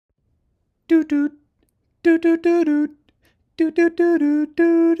Do do do do do do. Do do do do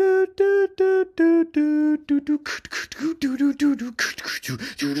do do do do do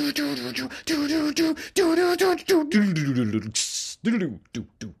do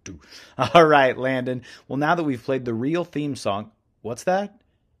do do. All right, Landon. Well, now that we've played the real theme song, what's that?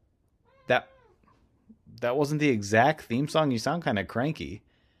 That wasn't the exact theme song. You sound kind of cranky.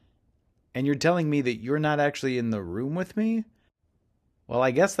 And you're telling me that you're not actually in the room with me? Well,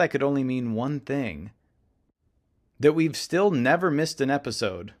 I guess that could only mean one thing. That we've still never missed an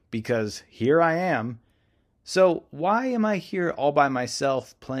episode, because here I am. So why am I here all by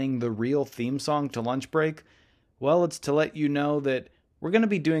myself playing the real theme song to Lunch Break? Well, it's to let you know that we're going to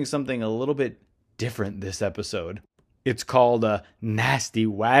be doing something a little bit different this episode. It's called a Nasty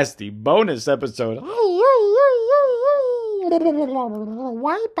Wasty bonus episode.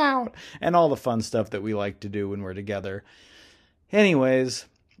 Wipeout! And all the fun stuff that we like to do when we're together. Anyways,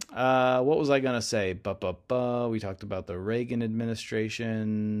 what was I going to say? We talked about the Reagan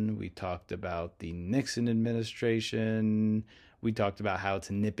administration. We talked about the Nixon administration. We talked about how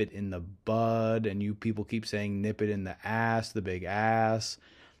to nip it in the bud. And you people keep saying nip it in the ass, the big ass.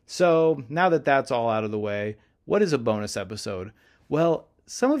 So now that that's all out of the way, what is a bonus episode? Well,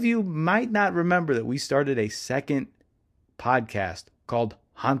 some of you might not remember that we started a second podcast called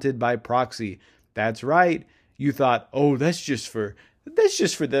Haunted by Proxy. That's right. You thought, oh, that's just for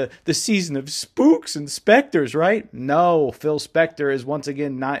the season of spooks and specters, right? No, Phil Spector is once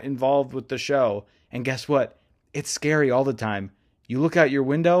again not involved with the show. And guess what? It's scary all the time. You look out your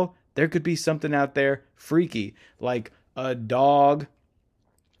window, there could be something out there freaky, like a dog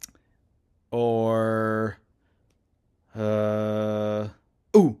or a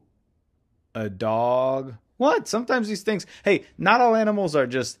dog. What? Sometimes these things, hey, not all animals are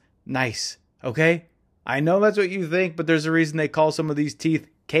just nice, okay? I know that's what you think, but there's a reason they call some of these teeth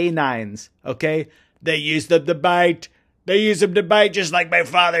canines, okay? They use them to bite. They use them to bite just like my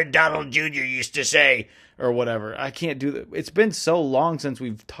father, Donald Jr. used to say, or whatever. I can't do that. It's been so long since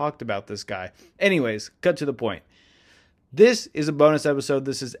we've talked about this guy. Anyways, cut to the point. This is a bonus episode.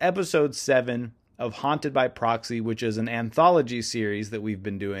 This is episode 7 of Haunted by Proxy, which is an anthology series that we've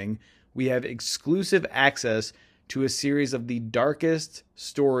been doing. We have exclusive access to a series of the darkest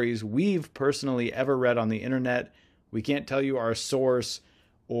stories we've personally ever read on the internet. We can't tell you our source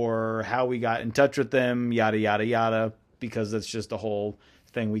or how we got in touch with them, yada, yada, yada, because that's just a whole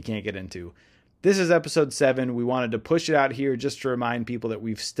thing we can't get into. This is episode 7. We wanted to push it out here just to remind people that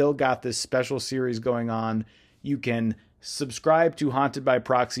we've still got this special series going on. You can subscribe to Haunted by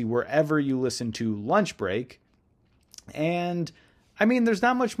Proxy wherever you listen to Lunch Break. And I mean, there's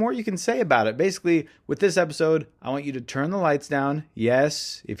not much more you can say about it. Basically, with this episode, I want you to turn the lights down.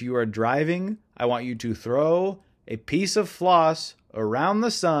 Yes, if you are driving, I want you to throw a piece of floss around the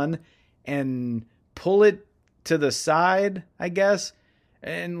sun and pull it to the side, I guess.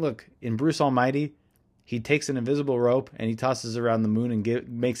 And look, in Bruce Almighty, he takes an invisible rope and he tosses it around the moon and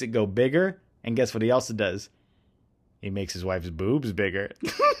makes it go bigger. And guess what he also does? He makes his wife's boobs bigger.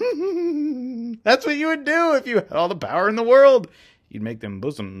 That's what you would do if you had all the power in the world. You'd make them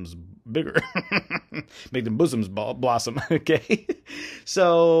bosoms bigger. Make them bosoms blossom, okay?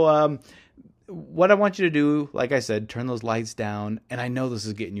 So what I want you to do, like I said, turn those lights down. And I know this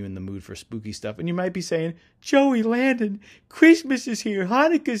is getting you in the mood for spooky stuff. And you might be saying, Joey, Landon, Christmas is here,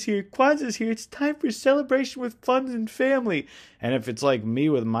 Hanukkah's here, Kwanzaa's here. It's time for celebration with fun and family. And if it's like me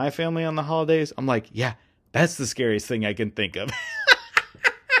with my family on the holidays, I'm like, yeah, that's the scariest thing I can think of.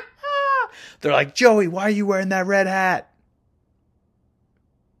 They're like, Joey, why are you wearing that red hat?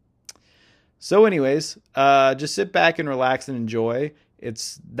 So anyways, just sit back and relax and enjoy.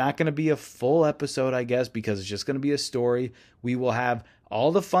 It's not going to be a full episode, I guess, because it's just going to be a story. We will have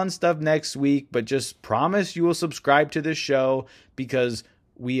all the fun stuff next week, but just promise you will subscribe to this show because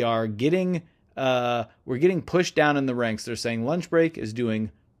we are getting pushed down in the ranks. They're saying Lunch Break is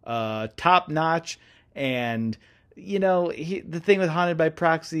doing top notch, and you know, the thing with Haunted by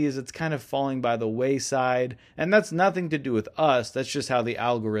Proxy is it's kind of falling by the wayside, and that's nothing to do with us. That's just how the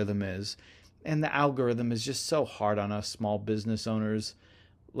algorithm is. And the algorithm is just so hard on us small business owners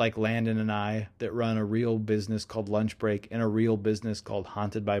like Landon and I that run a real business called Lunch Break and a real business called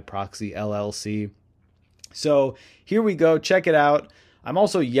Haunted by Proxy LLC. So here we go. Check it out. I'm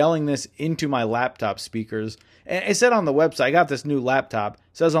also yelling this into my laptop speakers. And it said on the website, I got this new laptop. It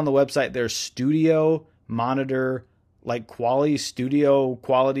says on the website there's studio monitor, like studio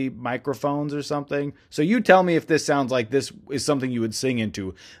quality microphones or something. So you tell me if this sounds like this is something you would sing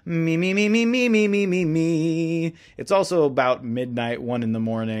into. Me, me, me, me, me, me, me, me, me. It's also about midnight, 1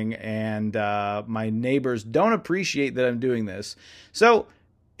 a.m, and my neighbors don't appreciate that I'm doing this. So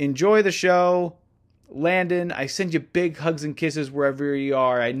enjoy the show. Landon, I send you big hugs and kisses wherever you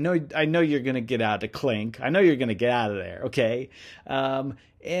are. I know you're going to get out of Clink. I know you're going to get out of there, okay?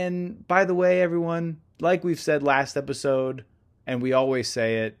 And by the way, everyone, like we've said last episode, and we always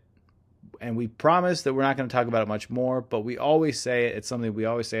say it, and we promise that we're not going to talk about it much more, but we always say it. It's something we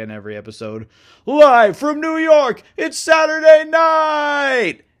always say in every episode. Live from New York, it's Saturday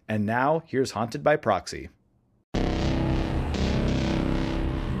night! And now, here's Haunted by Proxy.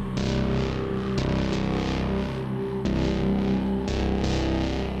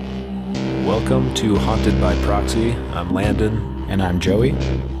 Welcome to Haunted by Proxy. I'm Landon. And I'm Joey.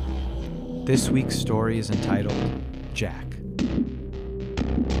 This week's story is entitled Jack.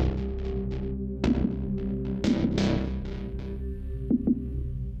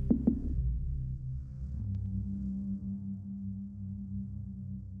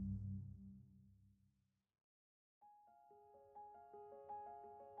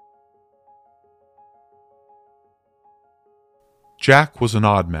 Jack was an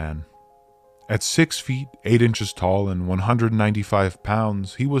odd man. At 6 feet, 8 inches tall and 195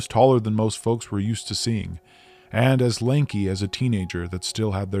 pounds, he was taller than most folks were used to seeing, and as lanky as a teenager that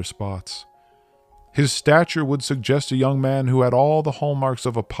still had their spots. His stature would suggest a young man who had all the hallmarks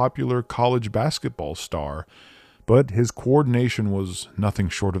of a popular college basketball star, but his coordination was nothing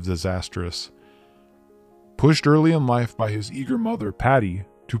short of disastrous. Pushed early in life by his eager mother, Patty,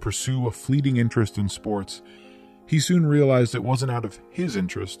 to pursue a fleeting interest in sports, he soon realized it wasn't out of his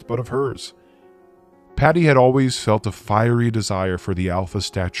interest, but of hers. Patty had always felt a fiery desire for the alpha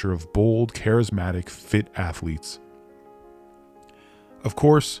stature of bold, charismatic, fit athletes. Of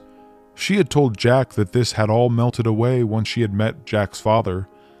course, she had told Jack that this had all melted away once she had met Jack's father,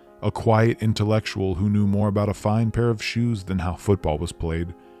 a quiet intellectual who knew more about a fine pair of shoes than how football was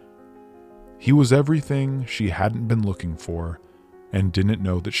played. He was everything she hadn't been looking for and didn't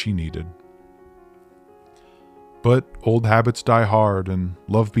know that she needed. But old habits die hard, and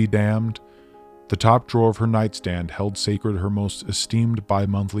love be damned, the top drawer of her nightstand held sacred her most esteemed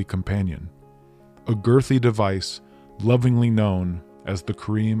bi-monthly companion, a girthy device lovingly known as the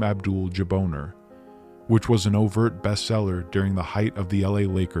Kareem Abdul-Jabbar, which was an overt bestseller during the height of the LA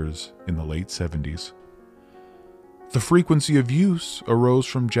Lakers in the late 70s. The frequency of use arose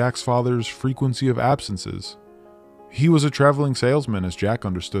from Jack's father's frequency of absences. He was a traveling salesman, as Jack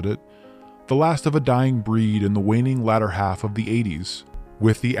understood it, the last of a dying breed in the waning latter half of the 80s,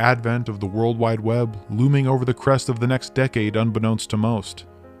 with the advent of the World Wide Web looming over the crest of the next decade unbeknownst to most,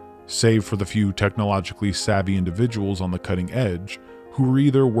 save for the few technologically savvy individuals on the cutting edge who were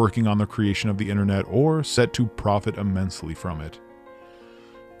either working on the creation of the internet or set to profit immensely from it.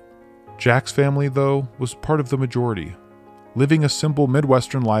 Jack's family, though, was part of the majority, living a simple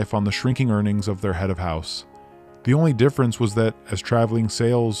Midwestern life on the shrinking earnings of their head of house. The only difference was that as traveling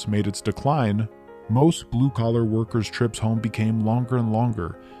sales made its decline, most blue-collar workers' trips home became longer and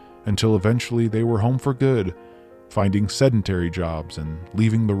longer, until eventually they were home for good, finding sedentary jobs and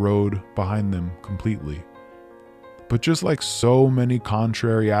leaving the road behind them completely. But just like so many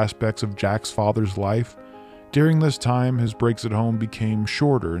contrary aspects of Jack's father's life, during this time his breaks at home became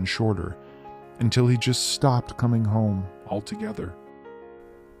shorter and shorter, until he just stopped coming home altogether.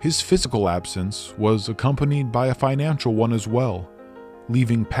 His physical absence was accompanied by a financial one as well,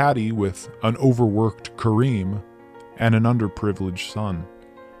 leaving Patty with an overworked Kareem and an underprivileged son.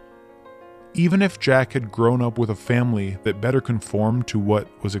 Even if Jack had grown up with a family that better conformed to what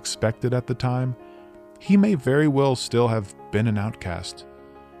was expected at the time, he may very well still have been an outcast.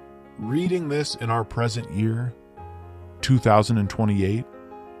 Reading this in our present year, 2028,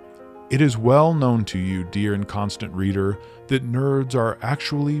 it is well known to you, dear and constant reader, that nerds are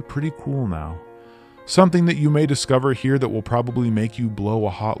actually pretty cool now. Something that you may discover here that will probably make you blow a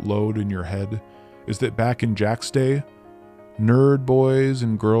hot load in your head is that back in Jack's day, nerd boys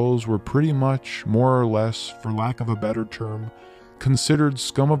and girls were pretty much, more or less, for lack of a better term, considered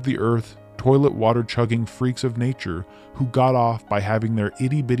scum of the earth, toilet water chugging freaks of nature who got off by having their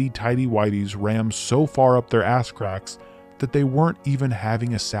itty-bitty tighty-whities rammed so far up their ass cracks that they weren't even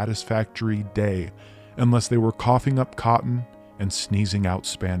having a satisfactory day unless they were coughing up cotton and sneezing out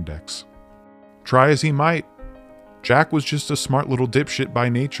spandex. Try as he might, Jack was just a smart little dipshit by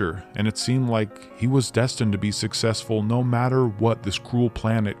nature, and it seemed like he was destined to be successful no matter what this cruel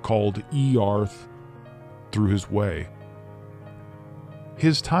planet called E-Arth threw his way.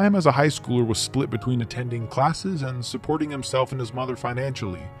 His time as a high schooler was split between attending classes and supporting himself and his mother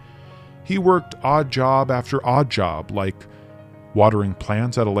financially. He worked odd job after odd job, like watering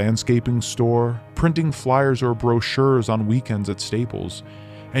plants at a landscaping store, printing flyers or brochures on weekends at Staples,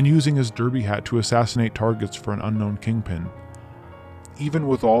 and using his derby hat to assassinate targets for an unknown kingpin. even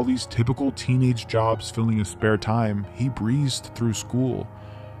with all these typical teenage jobs filling his spare time, he breezed through school.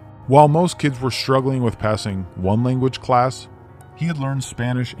 While most kids were struggling with passing one language class, he had learned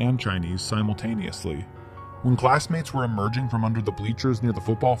Spanish and Chinese simultaneously. When classmates were emerging from under the bleachers near the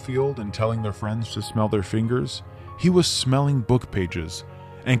football field and telling their friends to smell their fingers, he was smelling book pages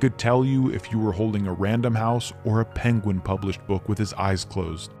and could tell you if you were holding a Random House or a Penguin published book with his eyes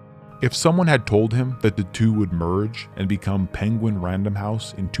closed. If someone had told him that the two would merge and become Penguin Random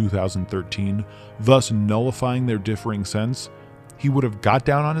House in 2013, thus nullifying their differing scents, he would have got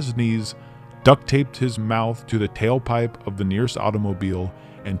down on his knees, duct taped his mouth to the tailpipe of the nearest automobile,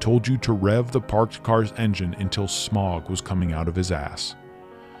 and told you to rev the parked car's engine until smog was coming out of his ass.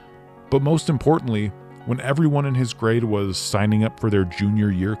 But most importantly, when everyone in his grade was signing up for their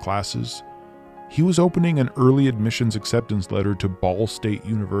junior year classes, he was opening an early admissions acceptance letter to Ball State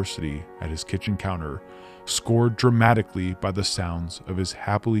University at his kitchen counter, scored dramatically by the sounds of his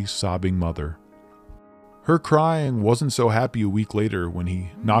happily sobbing mother. Her crying wasn't so happy a week later when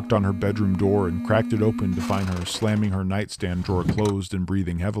he knocked on her bedroom door and cracked it open to find her slamming her nightstand drawer closed and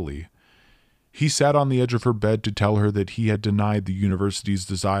breathing heavily. He sat on the edge of her bed to tell her that he had denied the university's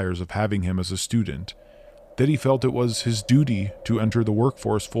desires of having him as a student, that he felt it was his duty to enter the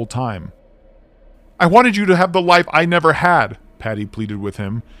workforce full-time. "I wanted you to have the life I never had," Patty pleaded with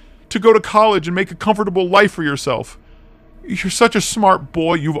him, "to go to college and make a comfortable life for yourself. You're such a smart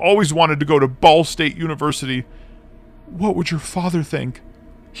boy. You've always wanted to go to Ball State University. What would your father think?"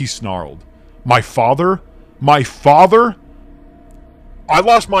 He snarled. "My father? My father? I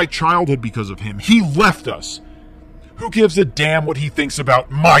lost my childhood because of him. He left us. Who gives a damn what he thinks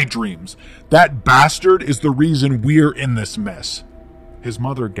about my dreams? That bastard is the reason we're in this mess." His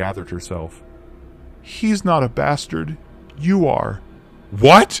mother gathered herself. "He's not a bastard. You are."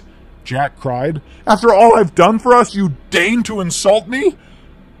 "What?" Jack cried. "After all I've done for us, you deign to insult me?"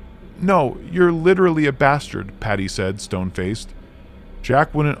 "No, you're literally a bastard," Patty said, stone-faced.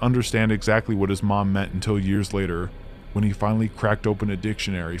 Jack wouldn't understand exactly what his mom meant until years later, when he finally cracked open a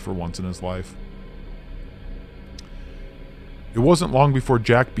dictionary for once in his life. It wasn't long before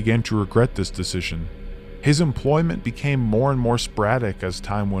Jack began to regret this decision. His employment became more and more sporadic as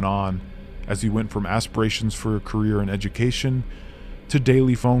time went on, as he went from aspirations for a career in education to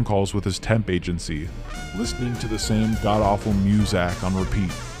daily phone calls with his temp agency, listening to the same god-awful muzak on repeat,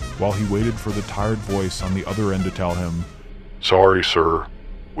 while he waited for the tired voice on the other end to tell him, "Sorry, sir.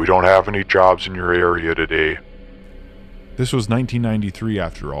 We don't have any jobs in your area today." This was 1993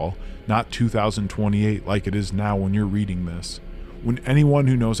 after all, not 2028 like it is now when you're reading this, when anyone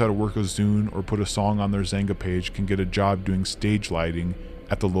who knows how to work a Zune or put a song on their Zynga page can get a job doing stage lighting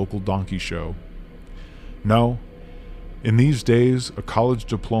at the local donkey show. No, in these days, a college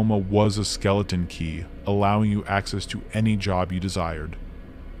diploma was a skeleton key, allowing you access to any job you desired.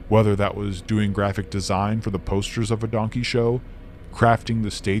 Whether that was doing graphic design for the posters of a donkey show, crafting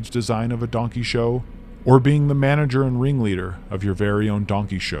the stage design of a donkey show, or being the manager and ringleader of your very own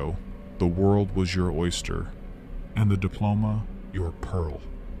donkey show, the world was your oyster, and the diploma your pearl.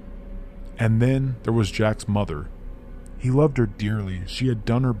 And then there was Jack's mother. He loved her dearly. She had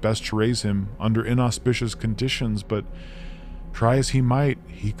done her best to raise him under inauspicious conditions, but try as he might,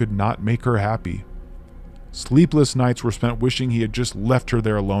 he could not make her happy. Sleepless nights were spent wishing he had just left her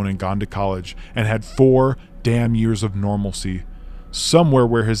there alone and gone to college, and had 4 damn years of normalcy, somewhere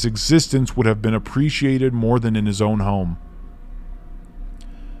where his existence would have been appreciated more than in his own home.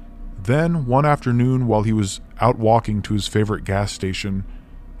 Then, one afternoon, while he was out walking to his favorite gas station,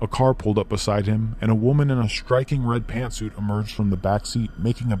 a car pulled up beside him, and a woman in a striking red pantsuit emerged from the back seat,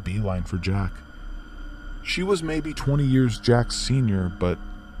 making a beeline for Jack. She was maybe 20 years Jack's senior, but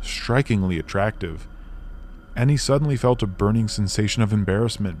strikingly attractive. And he suddenly felt a burning sensation of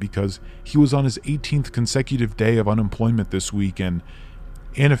embarrassment because he was on his 18th consecutive day of unemployment this week and,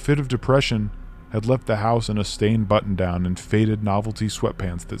 in a fit of depression, had left the house in a stained button-down and faded novelty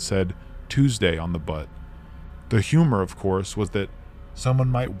sweatpants that said Tuesday on the butt. The humor, of course, was that someone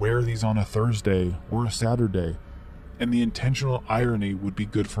might wear these on a Thursday or a Saturday, and the intentional irony would be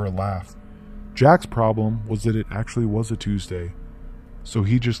good for a laugh. Jack's problem was that it actually was a Tuesday, so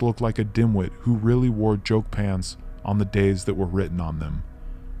he just looked like a dimwit who really wore joke pants on the days that were written on them.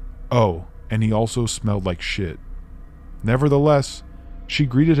 Oh, and he also smelled like shit. Nevertheless, she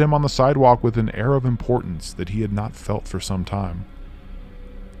greeted him on the sidewalk with an air of importance that he had not felt for some time.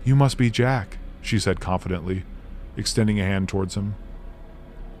 "You must be Jack," she said confidently, extending a hand towards him.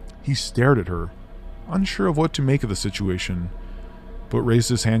 He stared at her, unsure of what to make of the situation, but raised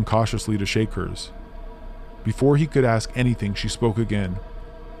his hand cautiously to shake hers. Before he could ask anything, she spoke again.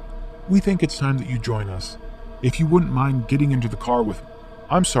 "We think it's time that you join us. If you wouldn't mind getting into the car with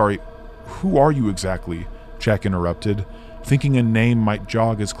I'm sorry, who are you exactly?" Jack interrupted, thinking a name might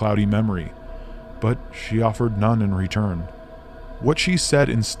jog his cloudy memory. But she offered none in return. What she said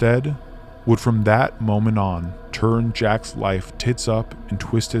instead would from that moment on turn Jack's life tits up and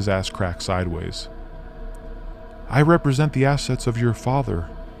twist his ass crack sideways. "I represent the assets of your father,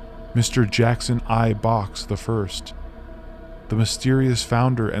 Mr. Jackson I. Box the First, the mysterious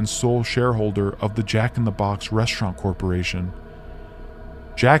founder and sole shareholder of the Jack in the Box Restaurant Corporation."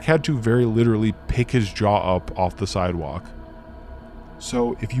 Jack had to very literally pick his jaw up off the sidewalk.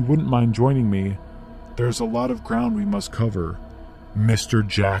 "So, if you wouldn't mind joining me, there's a lot of ground we must cover, Mr.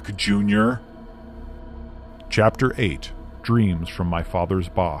 Jack Jr." Chapter 8: Dreams from My Father's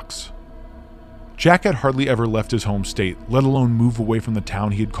Box. Jack had hardly ever left his home state, let alone move away from the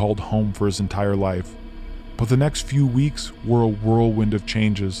town he had called home for his entire life. But the next few weeks were a whirlwind of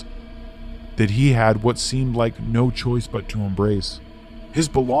changes that he had what seemed like no choice but to embrace. His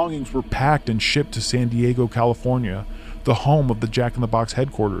belongings were packed and shipped to San Diego, California, the home of the Jack in the Box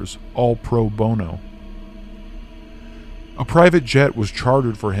headquarters, all pro bono. A private jet was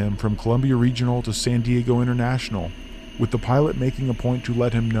chartered for him from Columbia Regional to San Diego International, with the pilot making a point to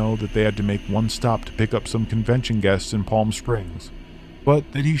let him know that they had to make one stop to pick up some convention guests in Palm Springs, but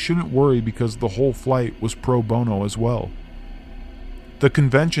that he shouldn't worry because the whole flight was pro bono as well. The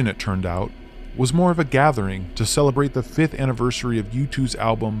convention, it turned out, was more of a gathering to celebrate the 5th anniversary of U2's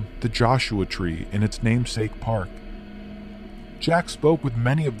album The Joshua Tree in its namesake park. Jack spoke with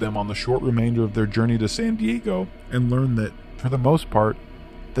many of them on the short remainder of their journey to San Diego and learned that, for the most part,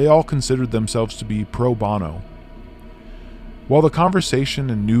 they all considered themselves to be pro bono. While the conversation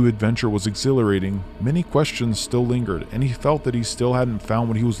and new adventure was exhilarating, many questions still lingered, and he felt that he still hadn't found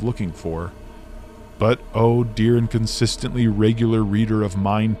what he was looking for. But, oh dear and consistently regular reader of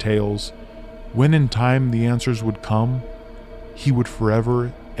mind tales, when in time the answers would come, he would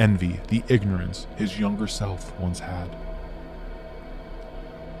forever envy the ignorance his younger self once had.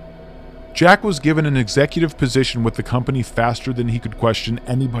 Jack was given an executive position with the company faster than he could question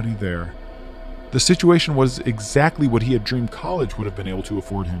anybody there. The situation was exactly what he had dreamed college would have been able to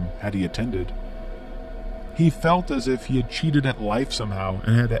afford him had he attended. He felt as if he had cheated at life somehow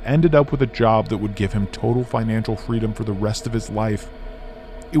and had ended up with a job that would give him total financial freedom for the rest of his life.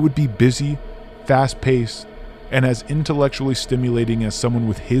 It would be busy, fast-paced, and as intellectually stimulating as someone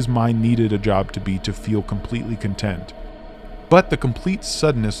with his mind needed a job to be to feel completely content. But the complete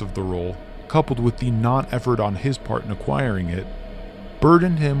suddenness of the role, coupled with the non-effort on his part in acquiring it,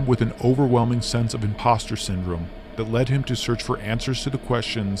 burdened him with an overwhelming sense of imposter syndrome that led him to search for answers to the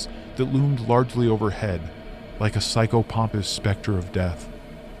questions that loomed largely overhead, like a psychopompous specter of death.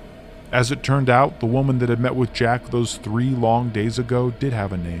 As it turned out, the woman that had met with Jack those 3 long days ago did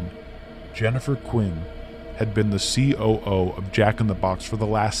have a name. Jennifer Quinn had been the COO of Jack in the Box for the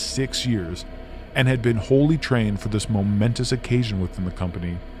last 6 years and had been wholly trained for this momentous occasion within the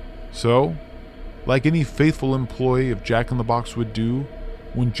company. So, like any faithful employee of Jack in the Box would do,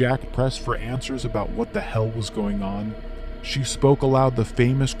 when Jack pressed for answers about what the hell was going on, she spoke aloud the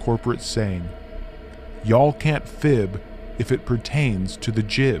famous corporate saying, "Y'all can't fib if it pertains to the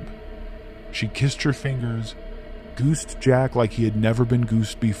jib." She kissed her fingers, goosed Jack like he had never been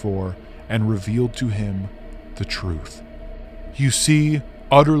goosed before, and revealed to him the truth. You see,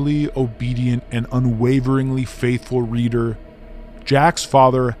 utterly obedient and unwaveringly faithful reader, Jack's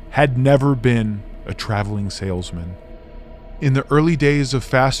father had never been a traveling salesman. In the early days of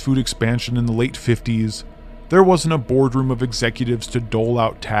fast food expansion in the late 50s, there wasn't a boardroom of executives to dole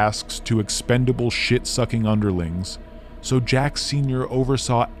out tasks to expendable shit-sucking underlings, so Jack Sr.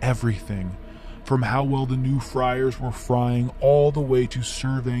 oversaw everything, from how well the new fryers were frying all the way to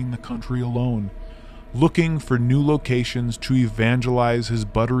surveying the country alone, looking for new locations to evangelize his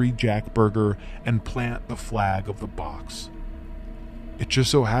buttery Jack Burger and plant the flag of the box. It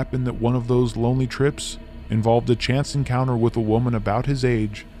just so happened that one of those lonely trips involved a chance encounter with a woman about his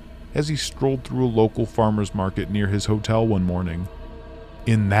age as he strolled through a local farmer's market near his hotel one morning.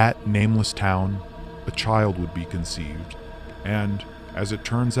 In that nameless town, a child would be conceived, and, as it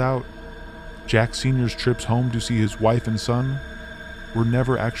turns out, Jack Sr.'s trips home to see his wife and son were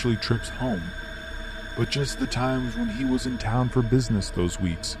never actually trips home, but just the times when he was in town for business those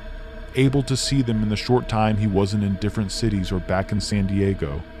weeks, able to see them in the short time he wasn't in different cities or back in San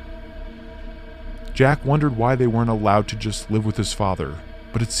Diego. Jack wondered why they weren't allowed to just live with his father,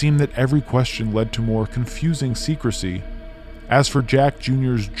 but it seemed that every question led to more confusing secrecy. As for Jack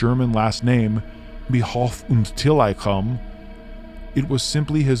Jr.'s German last name, Behoff und Tillicum, it was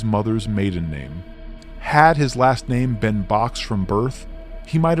simply his mother's maiden name. Had his last name been Box from birth,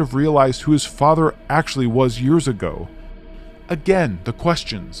 he might have realized who his father actually was years ago. Again, the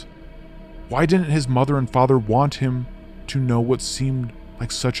questions. Why didn't his mother and father want him to know what seemed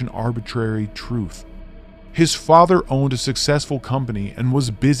like such an arbitrary truth? His father owned a successful company and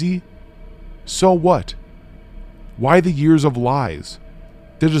was busy. So what? Why the years of lies?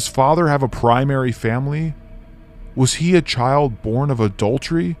 Did his father have a primary family? Was he a child born of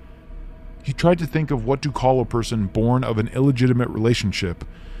adultery? He tried to think of what to call a person born of an illegitimate relationship,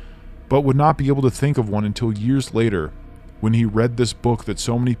 but would not be able to think of one until years later, when he read this book that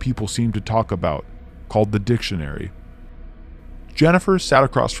so many people seem to talk about, called The Dictionary. Jennifer sat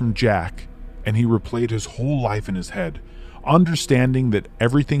across from Jack, and he replayed his whole life in his head, understanding that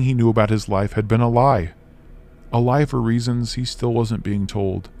everything he knew about his life had been a lie. A lie for reasons he still wasn't being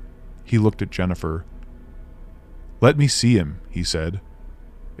told. He looked at Jennifer. "Let me see him," he said.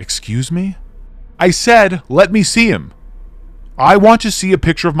 "Excuse me?" "I said, let me see him. I want to see a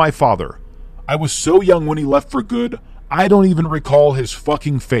picture of my father. I was so young when he left for good, I don't even recall his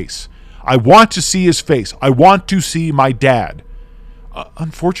fucking face. I want to see his face. I want to see my dad."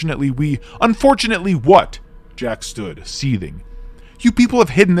 Unfortunately, Unfortunately what? Jack stood, seething. "You people have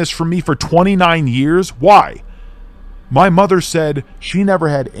hidden this from me for 29 years. Why?" "My mother said she never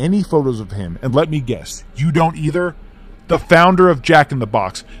had any photos of him, and let me guess, you don't either? The founder of Jack in the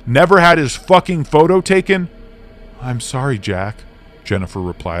Box never had his fucking photo taken?" "I'm sorry, Jack," Jennifer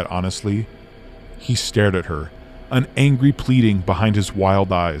replied honestly. He stared at her, an angry pleading behind his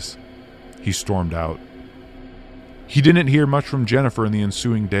wild eyes. He stormed out. He didn't hear much from Jennifer in the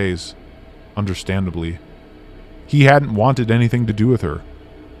ensuing days, understandably. He hadn't wanted anything to do with her,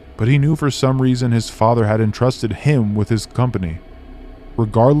 but he knew for some reason his father had entrusted him with his company.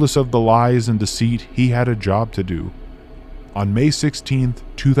 Regardless of the lies and deceit, he had a job to do. On May 16th,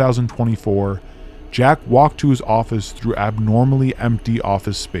 2024, Jack walked to his office through abnormally empty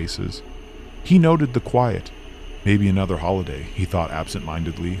office spaces. He noted the quiet. Maybe another holiday, he thought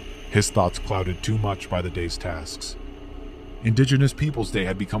absent-mindedly, his thoughts clouded too much by the day's tasks. Indigenous Peoples Day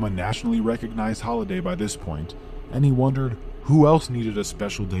had become a nationally recognized holiday by this point, and he wondered who else needed a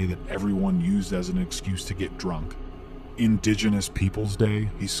special day that everyone used as an excuse to get drunk. Indigenous Peoples Day,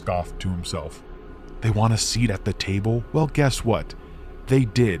 he scoffed to himself. They want a seat at the table? Well, guess what? They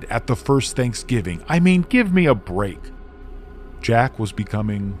did at the first Thanksgiving. I mean, give me a break. Jack was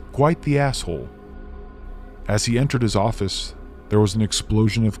becoming quite the asshole. As he entered his office, there was an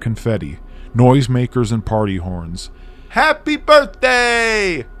explosion of confetti, noisemakers and party horns. "Happy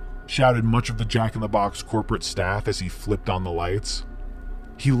birthday!" shouted much of the Jack in the Box corporate staff as he flipped on the lights.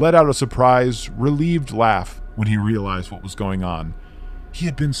 He let out a surprised, relieved laugh when he realized what was going on. He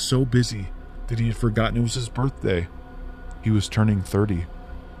had been so busy that he had forgotten it was his birthday. He was turning 30.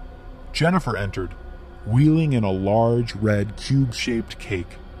 Jennifer entered, wheeling in a large, red, cube-shaped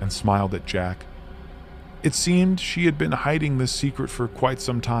cake, and smiled at Jack. It seemed she had been hiding this secret for quite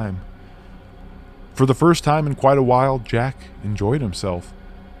some time. For the first time in quite a while, Jack enjoyed himself.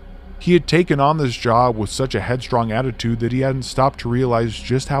 He had taken on this job with such a headstrong attitude that he hadn't stopped to realize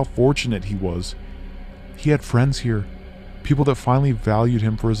just how fortunate he was. He had friends here, people that finally valued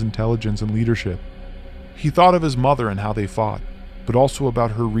him for his intelligence and leadership. He thought of his mother and how they fought, but also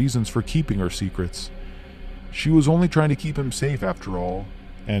about her reasons for keeping her secrets. She was only trying to keep him safe after all,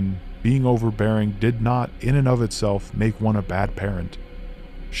 and being overbearing did not, in and of itself, make one a bad parent.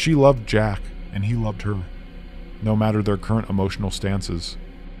 She loved Jack, and he loved her, no matter their current emotional stances.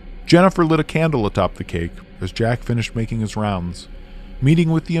 Jennifer lit a candle atop the cake as Jack finished making his rounds,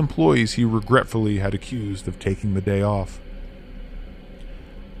 meeting with the employees he regretfully had accused of taking the day off.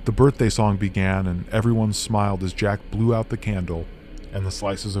 The birthday song began, and everyone smiled as Jack blew out the candle, and the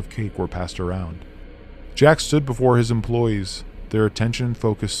slices of cake were passed around. Jack stood before his employees, their attention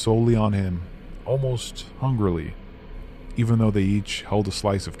focused solely on him, almost hungrily, even though they each held a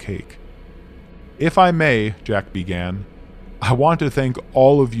slice of cake. "If I may," Jack began, "I want to thank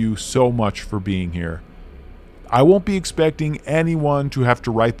all of you so much for being here. I won't be expecting anyone to have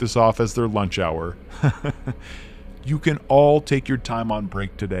to write this off as their lunch hour. You can all take your time on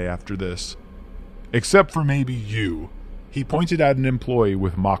break today after this. Except for maybe you." He pointed at an employee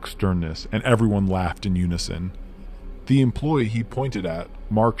with mock sternness, and everyone laughed in unison. The employee he pointed at,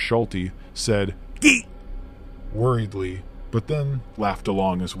 Mark Schulte, said, "Geet!" worriedly, but then laughed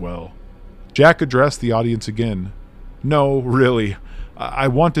along as well. Jack addressed the audience again. "No, really, I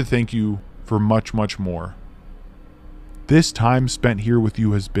want to thank you for much, much more. This time spent here with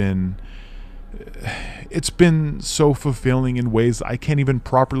you has been... It's been so fulfilling in ways I can't even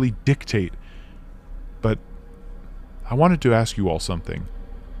properly dictate. But I wanted to ask you all something,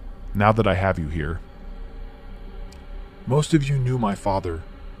 now that I have you here. Most of you knew my father.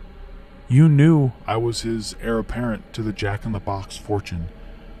 You knew I was his heir apparent to the Jack-in-the-Box fortune.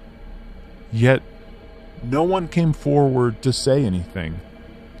 Yet, no one came forward to say anything.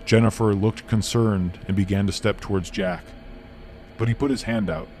 Jennifer looked concerned and began to step towards Jack, but he put his hand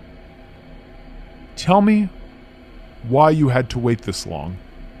out. Tell me why you had to wait this long,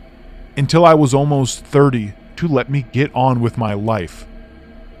 until I was almost 30, to let me get on with my life.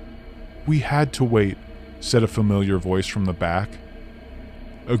 We had to wait, said a familiar voice from the back.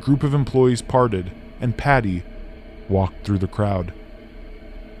 A group of employees parted, and Patty walked through the crowd.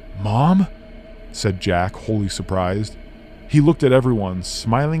 Mom? Said Jack, wholly surprised. He looked at everyone,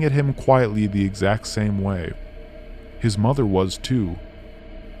 smiling at him quietly the exact same way. His mother was too.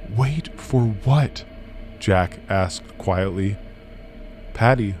 Wait for what? Jack asked quietly.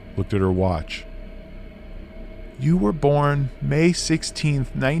 Patty looked at her watch. You were born May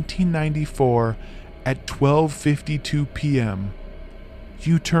 16th, 1994 at 12:52 p.m.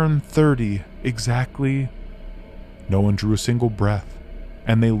 You turned 30 exactly. No one drew a single breath,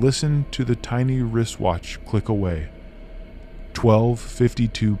 and they listened to the tiny wristwatch click away.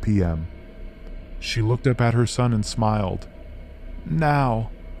 12:52 p.m. She looked up at her son and smiled.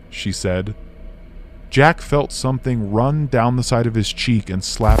 Now, she said. Jack felt something run down the side of his cheek and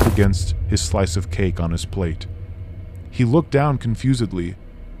slap against his slice of cake on his plate. He looked down confusedly.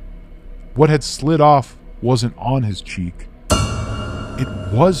 What had slid off wasn't on his cheek. It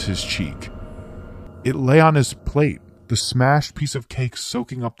was his cheek. It lay on his plate, the smashed piece of cake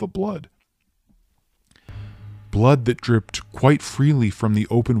soaking up the blood. Blood that dripped quite freely from the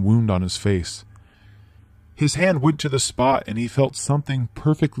open wound on his face. His hand went to the spot and he felt something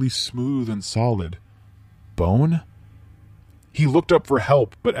perfectly smooth and solid. Bone? He looked up for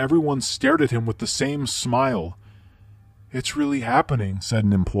help, but everyone stared at him with the same smile. It's really happening, said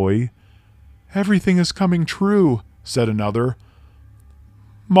an employee. Everything is coming true, said another.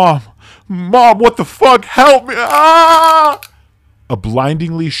 Mom, what the fuck? Help me! Ah! A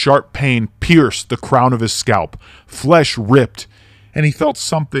blindingly sharp pain pierced the crown of his scalp. Flesh ripped, and he felt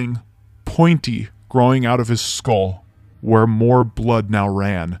something pointy growing out of his skull, where more blood now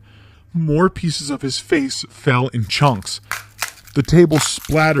ran. More pieces of his face fell in chunks. The table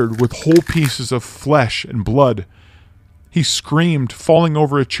splattered with whole pieces of flesh and blood. He screamed, falling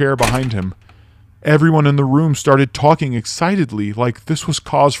over a chair behind him. Everyone in the room started talking excitedly, like this was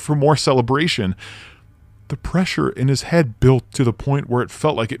cause for more celebration. The pressure in his head built to the point where it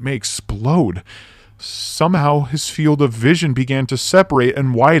felt like it may explode. Somehow his field of vision began to separate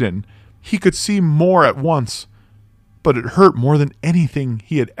and widen. He could see more at once, but it hurt more than anything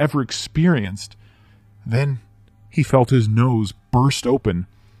he had ever experienced. Then he felt his nose burst open.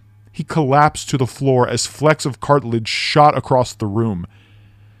 He collapsed to the floor as flecks of cartilage shot across the room.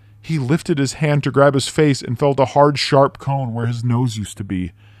 He lifted his hand to grab his face and felt a hard, sharp cone where his nose used to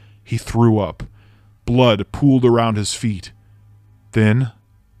be. He threw up. Blood pooled around his feet. Then,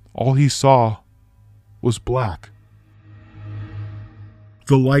 all he saw was black.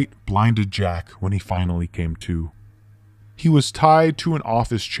 The light blinded Jack when he finally came to. He was tied to an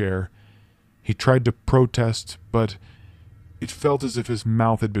office chair. He tried to protest, but it felt as if his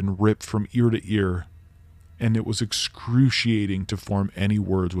mouth had been ripped from ear to ear, and it was excruciating to form any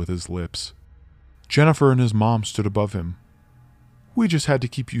words with his lips. Jennifer and his mom stood above him. We just had to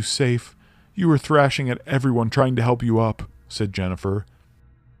keep you safe. You were thrashing at everyone trying to help you up, said Jennifer.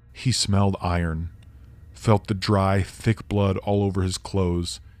 He smelled iron, felt the dry, thick blood all over his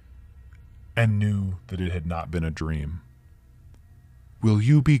clothes, and knew that it had not been a dream. Will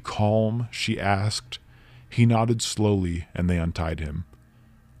you be calm? She asked. He nodded slowly, and they untied him.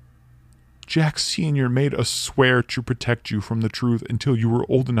 Jack Sr. made us swear to protect you from the truth until you were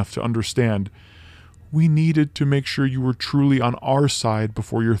old enough to understand. We needed to make sure you were truly on our side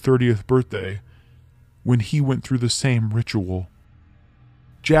before your 30th birthday, when he went through the same ritual.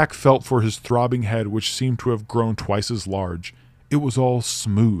 Jack felt for his throbbing head, which seemed to have grown twice as large. It was all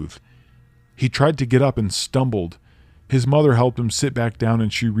smooth. He tried to get up and stumbled. His mother helped him sit back down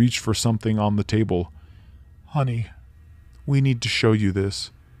and she reached for something on the table. Honey, we need to show you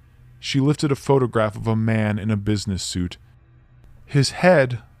this. She lifted a photograph of a man in a business suit. His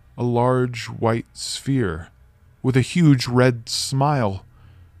head, a large white sphere, with a huge red smile.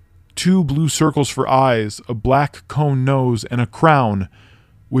 2 blue circles for eyes, a black cone nose, and a crown,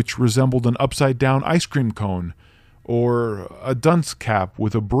 which resembled an upside-down ice cream cone, or a dunce cap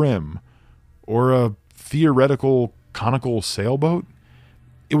with a brim, or a theoretical conical sailboat.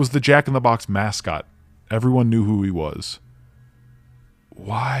 It was the Jack-in-the-Box mascot. Everyone knew who he was.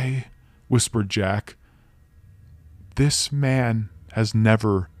 Why, whispered Jack, this man has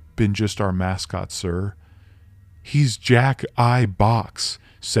never been just our mascot, sir. He's Jack I. Box,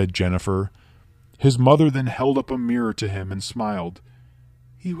 said Jennifer. His mother then held up a mirror to him and smiled.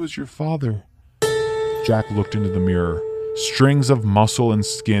 He was your father. Jack looked into the mirror. Strings of muscle and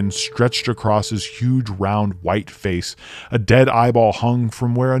skin stretched across his huge, round, white face. A dead eyeball hung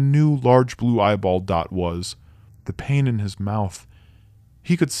from where a new, large blue eyeball dot was. The pain in his mouth.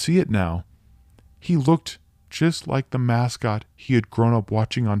 He could see it now. He looked just like the mascot he had grown up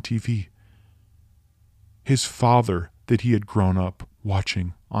watching on TV. His father that he had grown up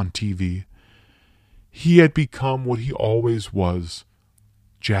watching on TV. He had become what he always was,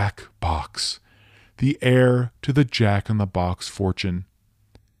 Jack Box, the heir to the Jack in the Box fortune.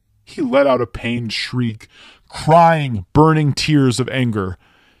 He let out a pained shriek, crying burning tears of anger.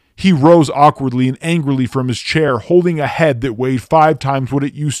 He rose awkwardly and angrily from his chair, holding a head that weighed 5 times what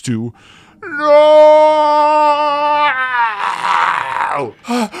it used to. No!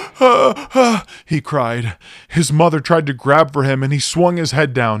 He cried. His mother tried to grab for him, and he swung his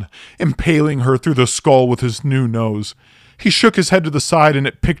head down, impaling her through the skull with his new nose. He shook his head to the side, and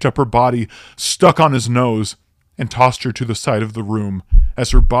it picked up her body, stuck on his nose, and tossed her to the side of the room.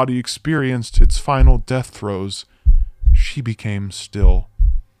 As her body experienced its final death throes, she became still.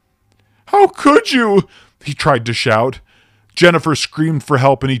 "How could you?" he tried to shout. Jennifer screamed for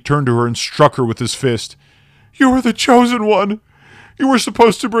help, and he turned to her and struck her with his fist. "You were the chosen one. You were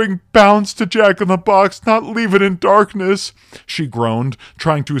supposed to bring Bounce to Jack in the Box, not leave it in darkness," she groaned,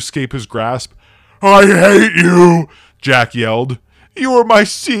 trying to escape his grasp. "I hate you," Jack yelled. "You were my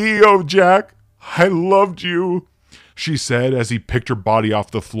CEO, Jack. I loved you," she said as he picked her body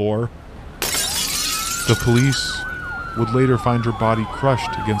off the floor. The police would later find her body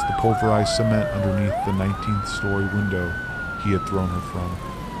crushed against the pulverized cement underneath the 19th-story window he had thrown her from.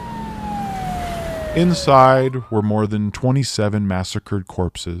 Inside were more than 27 massacred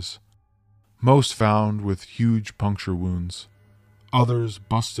corpses, most found with huge puncture wounds, others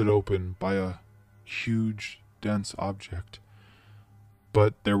busted open by a huge, dense object.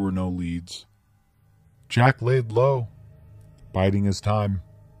 But there were no leads. Jack laid low, biding his time,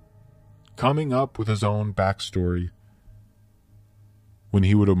 coming up with his own backstory. When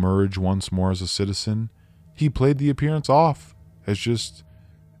he would emerge once more as a citizen, he played the appearance off as just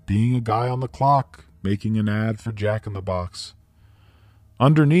being a guy on the clock making an ad for Jack in the Box.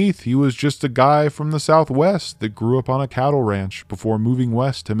 Underneath, he was just a guy from the Southwest that grew up on a cattle ranch before moving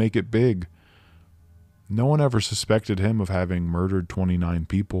west to make it big. No one ever suspected him of having murdered 29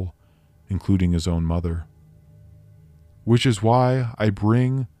 people, including his own mother. Which is why I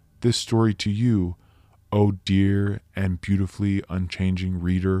bring this story to you, O dear and beautifully unchanging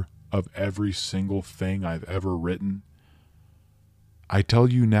reader of every single thing I've ever written. I tell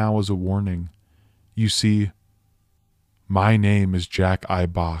you now as a warning. You see, my name is Jack I.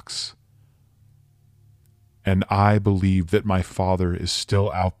 Box, and I believe that my father is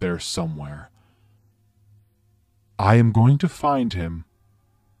still out there somewhere. I am going to find him,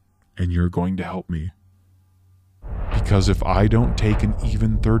 and you're going to help me. Because if I don't take an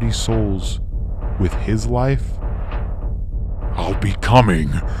even 30 souls with his life, I'll be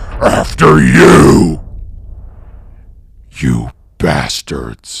coming after you! You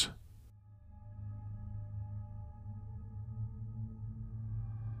bastards.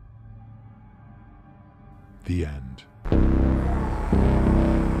 The end.